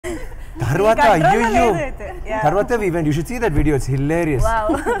తర్వాత అయ్యో తర్వాత we went, you should see that video, it's hilarious. Wow.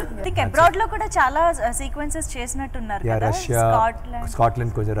 I think abroad లో కూడా చాలా సీక్వెన్సెస్ చేసినట్టున్నారు కదా. Russia,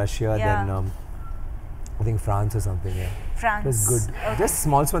 Scotland కొంచెం Russia, then I think France or something. France. It was good. Okay. Just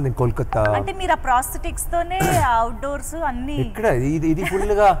small one in Kolkata. అంటే మీరు ఆ prosthetics తోనే అవుట్డోర్స్ అన్ని ఇక్కడ ఇది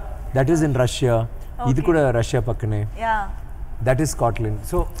ఫుల్ గా that is in Russia. ఇది కూడా రష్యా పక్కనే. That is Scotland.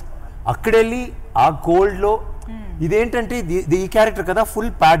 So అక్కడెళ్ళి ఆ కోల్డ్ లో ఇదేంటంటే ఈ క్యారెక్టర్ కదా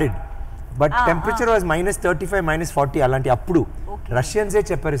full padded but temperature was -35 -40 అలాంటి అప్పుడు రష్యన్సే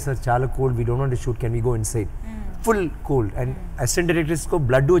చెప్పారు సార్ చాలా cold we don't want to shoot can we go inside full cold and assistant directors co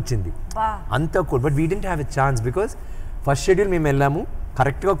blood వచ్చింది అంత cold but we didn't have a chance because first schedule మేము వెళ్ళాము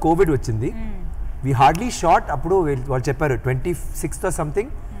కరెక్ట్గా Covid వచ్చింది వీ హార్డ్లీ షాట్ అప్పుడు వాళ్ళు చెప్పారు 26th or something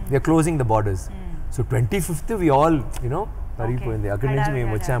we are closing the borders so 25th we all you know పరిగిపోయింది అక్కడి నుంచి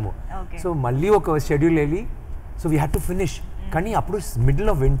మేము వచ్చాము సో మళ్ళీ ఒక షెడ్యూల్ వెళ్ళి so we had to finish కానీ అప్పుడు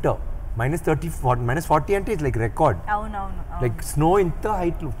మిడిల్ ఆఫ్ వింటర్ -40 అంటే it's like record like snow ఇంత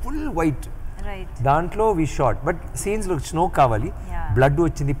హైట్ ఫుల్ వైట్ దాంట్లో వి షాట్ బట్ సీన్స్ లో స్నో కావాలి బ్లడ్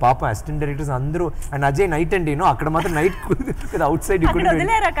వచ్చింది పాప అసిస్టెంట్ డైరెక్టర్స్ అందరూ అండ్ అజయ్ నైట్ అండి అక్కడ మాత్రం night out side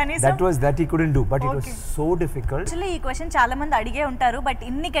that was that he couldn't do but it was so difficult actually ఈ క్వశ్చన్ చాలా మంది అడిగే ఉంటారు బట్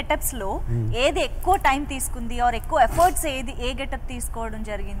ఇన్ని గెటప్స్ లో ఏది ఎక్కువ టైం తీసుకుంది ఆర్ ఎక్కువ ఎఫర్ట్స్ ఏది ఏ గెటప్ తీసుకోవడం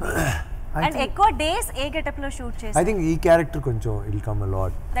జరిగింది అండ్ ఎక్కువ డేస్ ఏ గెటప్ లో షూట్ చేశారు ఐ థింక్ ఈ క్యారెక్టర్ కొంచెం ఇల్ come a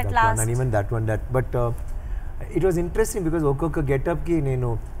lot that one and even that one that but it was interesting because ఒక్కొక్క గెటప్ కి నేను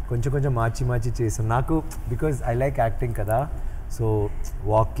కొంచెం మార్చి చేసాను నాకు బికాజ్ ఐ లైక్ యాక్టింగ్ కదా సో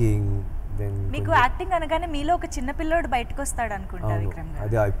వాకింగ్ దెన్ మీకు యాక్టింగ్ అనగానే మీలో ఒక చిన్న పిల్లోడు బయటకు వస్తాడు అనుకుంటా విక్రమ్ గారు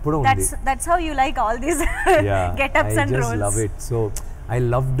అది ఇప్పుడు ఉంది that's how you like all these getups and roles I just love it so I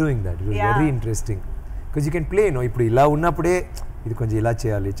love doing that it was very interesting because you can play ఇప్పుడు ఇలా ఉన్నప్పుడే ఇది కొంచెం ఇలా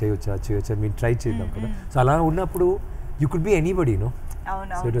చేయొచ్చా మీరు ట్రై చేద్దాం కదా సో అలా ఉన్నప్పుడు you could be anybody no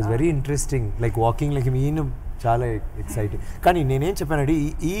so it was very interesting like walking like mean చాలా ఎక్సైటింగ్ కానీ నేనేం చెప్పానంటే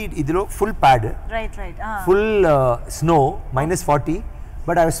ఈ ఇదిలో full pad full snow -40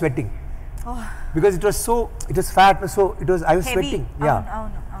 but I was sweating because it was fat so I was sweating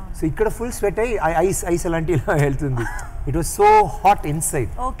so ఇక్కడ full sweat అయ్యి ice అలాంటి ఇలా వెళ్తుంది it was so hot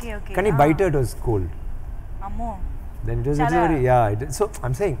inside కానీ బయట it was cold then it was very so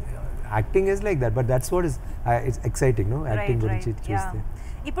I'm saying acting is like that but that's what is it's exciting no acting గురించి చూస్తే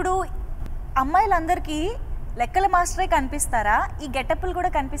ఇప్పుడు అమ్మాయిలందరికీ లెక్కల మాస్టరే కనిపిస్తారా ఈ గెటప్లు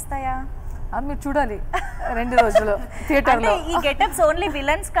కూడా కనిపిస్తాయా మీరు చూడాలి 2 రోజుల్లో థియేటర్ లో ఈ గెటప్స్ ఓన్లీ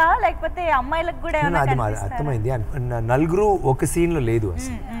విలన్స్ కా లేకపోతే అమ్మాయిలకు కూడా ఏమైనా కనిపిస్తారా అర్థమైంది నలుగురు ఒక సీన్ లో లేదు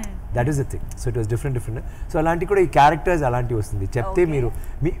అసలు that is the thing so it was different so అలాంటి కూడా ఈ క్యారెక్టర్స్ అలాంటి వస్తుంది చెప్తే మీరు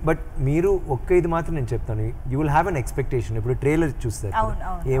బట్ మీరు ఒక్క ఇది మాత్రం నేను చెప్తాను you will have an expectation ఇప్పుడు ట్రైలర్ చూస్తారు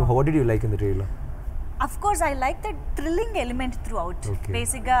what did you like in the trailer of course I like the thrilling element throughout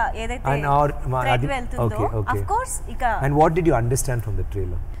basic ga edaithe thread veltundo of course ika and what did you understand from the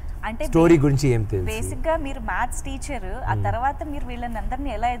trailer అంటే story గురించి ఏం తెలుసు basic గా మీరు maths teacher ఆ తర్వాత మీరు వీళ్ళని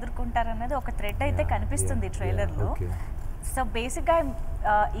అందరిని ఎలా ఎదుర్కొంటారు అనేది ఒక థ్రెడ్ అయితే కనిపిస్తుంది ట్రైలర్ లో సో బేసిక్ గా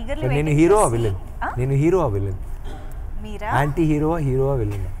ఈగర్లీ నేను హీరో విలన్ మీరా anti hero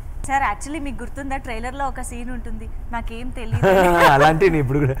villain sir actually మీకు గుర్తుందా ట్రైలర్ లో ఒక సీన్ ఉంటుంది నాకేం తెలియదు అలాంటి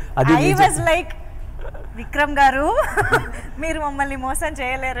ఇప్పుడు కూడా అది ఐ వాస్ లైక్ విక్రమ్ గారు మీరు మమ్మల్ని మోసం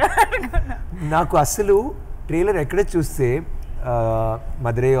చేయలేరు నాకు అసలు ట్రైలర్ ఎక్కడ చూస్తే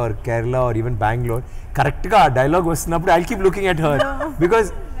Madurai are Kerala are even Bengaluru కరెక్ట్గా ఆ డైలాగ్ వస్తున్నప్పుడు I keep looking at her because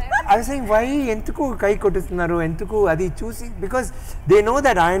I was saying why ఎందుకు కై కొట్టుతున్నారు ఎందుకు అది చూసి బికాస్ దే నో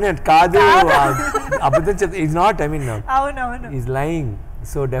దట్ ఆయన కాదు అబద్ధం చెప్తే is not I mean is lying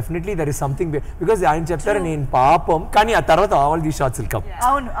so definitely there is something because ఆయన చెప్తారు నేను పాపం కానీ ఆ తర్వాత ఆల్ దీ shorts will come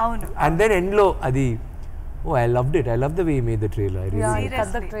and then end లో అది Oh, I loved it. I love the way he made the trailer. I really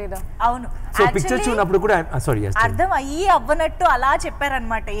liked the trailer. Avunu. So picture చూనప్పుడు కూడా sorry yes. అర్థం అయ్యి అవ్వనట్టు అలా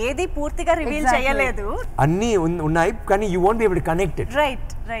చెప్పారన్నమాట. ఏది పూర్తిగా రివీల్ చేయలేదు. అన్ని ఉన్నాయి కానీ you won't be able to connect it. Right.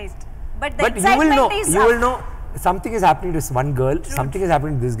 But the excitement is you will know something is happening to this one girl, something is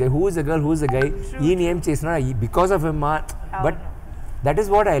happening to this guy. Who is the girl? Who is the guy? ఈ name చేసినా because of him but that is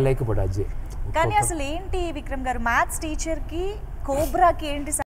what I like about Ajay. కానీ అసలు ఏంటి విక్రమ్ గారు maths teacher కి కోబ్రాకి ఏంటి